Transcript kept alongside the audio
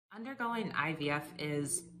Undergoing IVF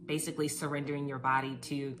is basically surrendering your body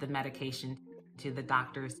to the medication, to the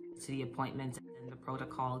doctors, to the appointments and the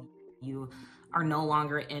protocol. You are no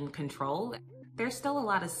longer in control. There's still a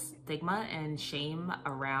lot of stigma and shame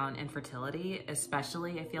around infertility,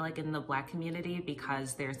 especially I feel like in the Black community,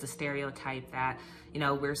 because there's the stereotype that,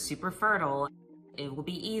 we're super fertile, it will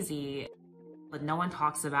be easy, but no one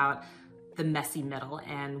talks about the messy middle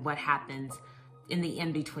and what happens in the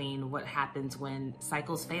in-between, what happens when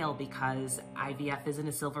cycles fail because IVF isn't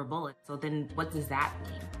a silver bullet. So then what does that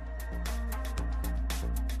mean?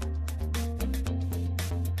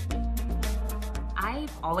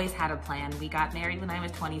 I've always had a plan. We got married when I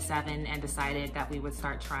was 27 and decided that we would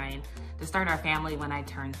start trying to start our family when I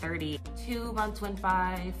turned 30. 2 months went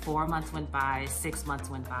by, 4 months went by, 6 months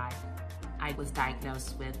went by. I was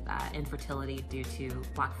diagnosed with infertility due to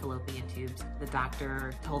blocked fallopian tubes. The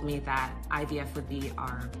doctor told me that IVF would be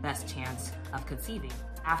our best chance of conceiving.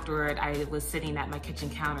 Afterward, I was sitting at my kitchen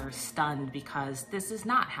counter stunned because this is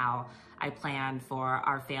not how I planned for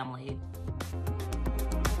our family.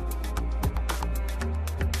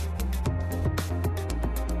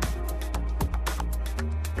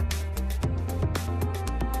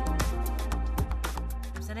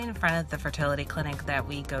 In front of the fertility clinic that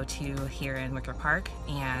we go to here in Wicker Park,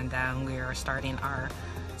 and we are starting our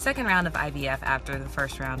second round of IVF after the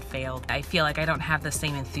first round failed. I feel like I don't have the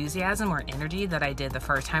same enthusiasm or energy that I did the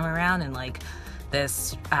first time around, and like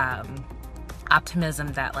this optimism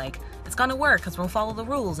that like it's gonna work because we'll follow the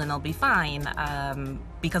rules and it'll be fine,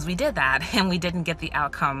 because we did that and we didn't get the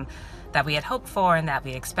outcome that we had hoped for and that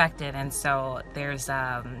we expected. And so there's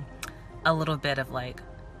a little bit of like,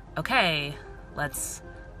 okay, let's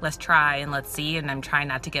try and let's see, and I'm trying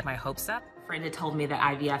not to get my hopes up. A friend had told me that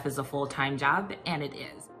IVF is a full-time job, and it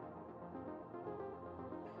is.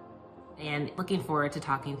 And looking forward to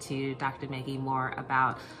talking to Dr. Maggie more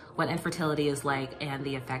about what infertility is like and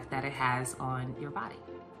the effect that it has on your body.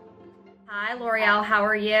 Hi, L'Oreal, how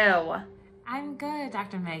are you? I'm good,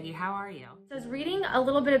 Dr. Maggie, how are you? So I was reading a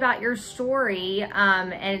little bit about your story,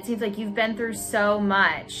 and it seems like you've been through so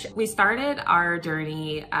much. We started our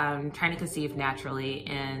journey trying to conceive naturally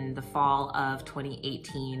in the fall of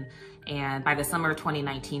 2018, and by the summer of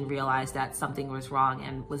 2019 realized that something was wrong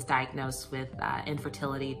and was diagnosed with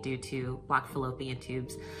infertility due to blocked fallopian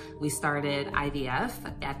tubes. We started IVF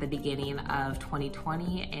at the beginning of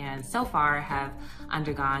 2020 and so far have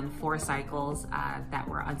undergone 4 cycles that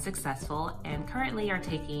were unsuccessful, and currently are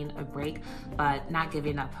taking a break but not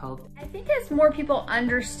giving up hope. I think as more people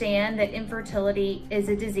understand that infertility is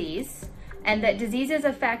a disease and that diseases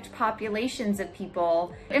affect populations of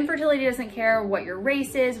people, infertility doesn't care what your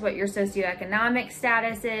race is, what your socioeconomic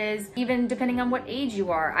status is, even depending on what age you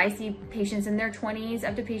are. I see patients in their 20s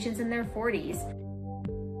up to patients in their 40s.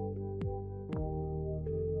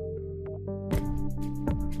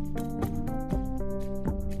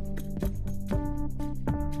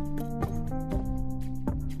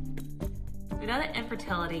 We know that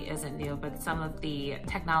infertility isn't new, but some of the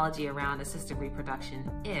technology around assisted reproduction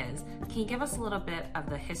is. Can you give us a little bit of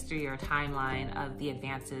the history or timeline of the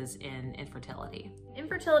advances in infertility?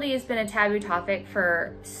 Infertility has been a taboo topic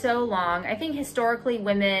for so long. I think historically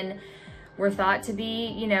women were thought to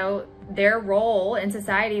be, their role in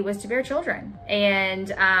society was to bear children.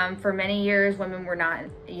 And for many years, women were not,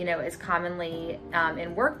 as commonly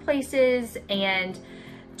in workplaces. And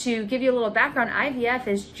to give you a little background, IVF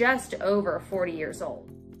is just over 40 years old.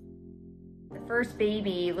 The first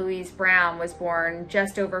baby, Louise Brown, was born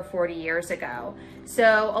just over 40 years ago.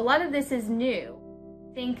 So a lot of this is new.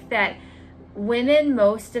 I think that women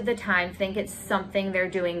most of the time think it's something they're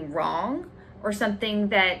doing wrong or something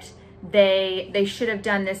that they should have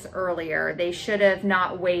done this earlier. They should have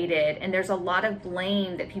not waited. And there's a lot of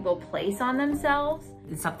blame that people place on themselves.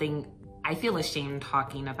 It's something I feel ashamed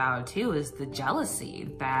talking about too is the jealousy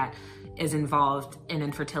that is involved in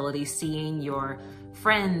infertility, seeing your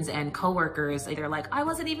friends and coworkers, they're like, I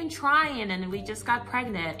wasn't even trying and we just got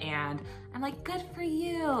pregnant, and I'm like, good for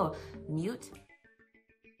you. Mute.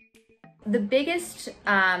 The biggest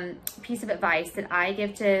piece of advice that I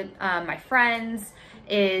give to my friends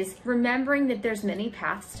is remembering that there's many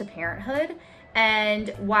paths to parenthood. And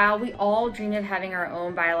while we all dream of having our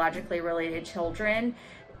own biologically related children,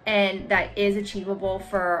 and that is achievable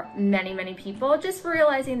for many, many people. Just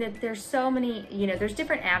realizing that there's so many, there's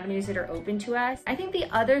different avenues that are open to us. I think the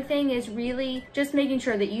other thing is really just making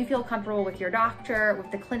sure that you feel comfortable with your doctor,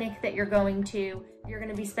 with the clinic that you're going to. You're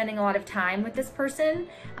going to be spending a lot of time with this person.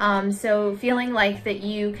 So feeling like that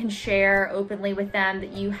you can share openly with them,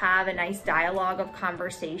 that you have a nice dialogue of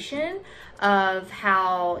conversation of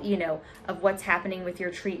how, of what's happening with your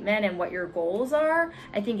treatment and what your goals are,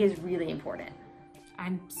 I think is really important.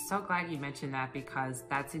 I'm so glad you mentioned that, because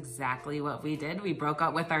that's exactly what we did. We broke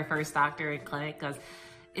up with our first doctor in clinic because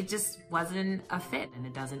it just wasn't a fit, and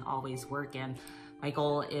it doesn't always work. And my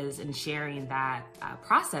goal is in sharing that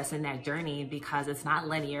process and that journey, because it's not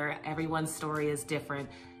linear. Everyone's story is different.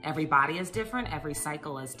 Every body is different. Every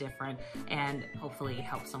cycle is different, and hopefully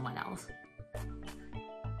help someone else.